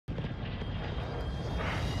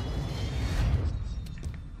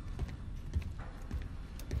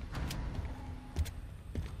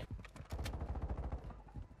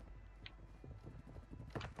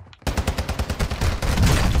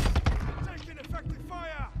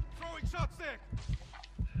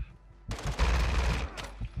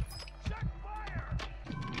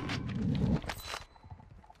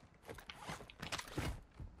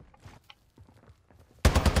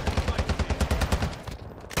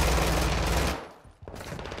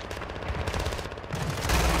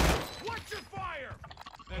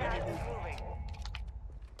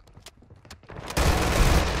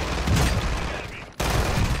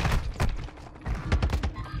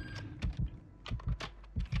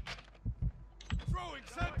Throwing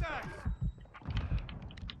Semtex!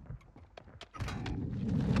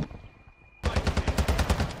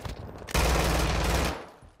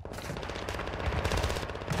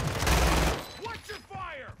 Watch your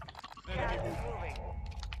fire! Gas is moving.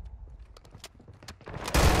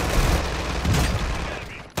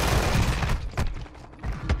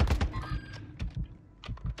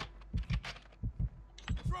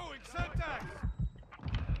 Throwing Semtex!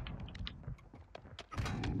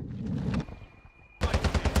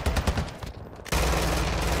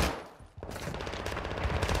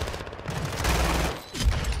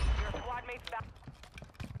 Your squad mates back.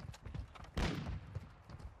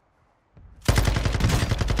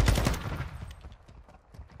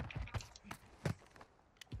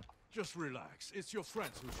 Just relax. It's your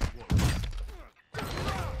friends who should worry.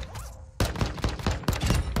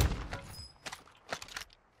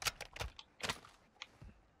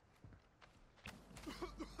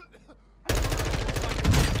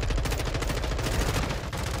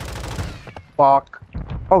 Fuck.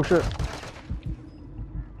 Oh shit.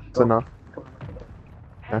 That's enough.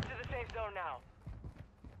 Head to the safe zone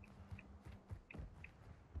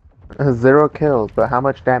now. 0 kills, but how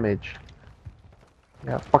much damage?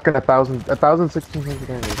 Yeah, fucking 1,016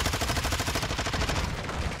 damage.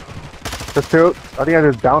 There's two. I think I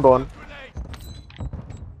just downed one.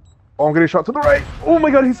 Oh, I'm getting shot to the right. Oh my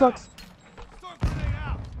god, he sucks. Stun grenade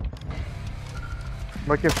out!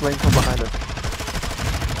 Might get flamed from behind us.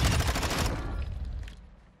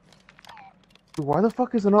 Dude, why the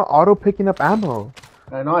fuck is it not auto picking up ammo?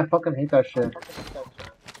 I know, I fucking hate that shit.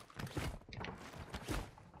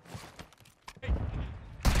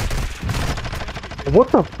 What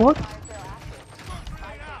the fuck?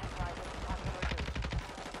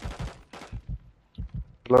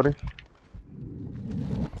 Loading.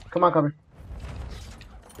 Come on, come here.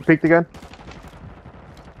 He peeked again.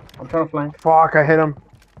 I'm trying to flank. Fuck, I hit him.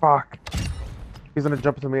 Fuck. He's gonna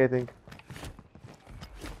jump into me, I think.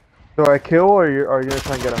 Do I kill or are you gonna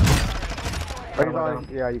try and get him? Oh, he's on.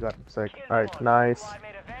 Yeah, you got him. Sick. Alright, nice. Squad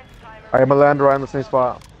mate event timer. Alright, I'm gonna land right in the same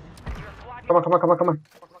spot. Your squad Come on, come on, come on, come on.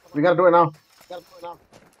 We gotta do it now.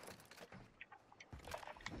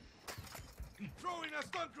 Throwing a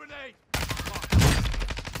stun grenade!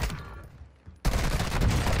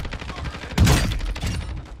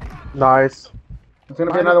 Nice. It's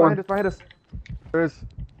gonna be Behind us, another behind one. us, behind us. There is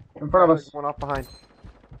In front of us. one off behind.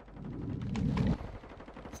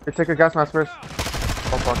 Here, take a gas mask first.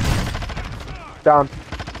 Oh fuck. Down.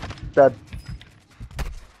 Dead.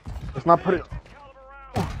 It's not putting.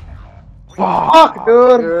 Fuck,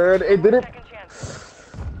 dude. Dude, it didn't.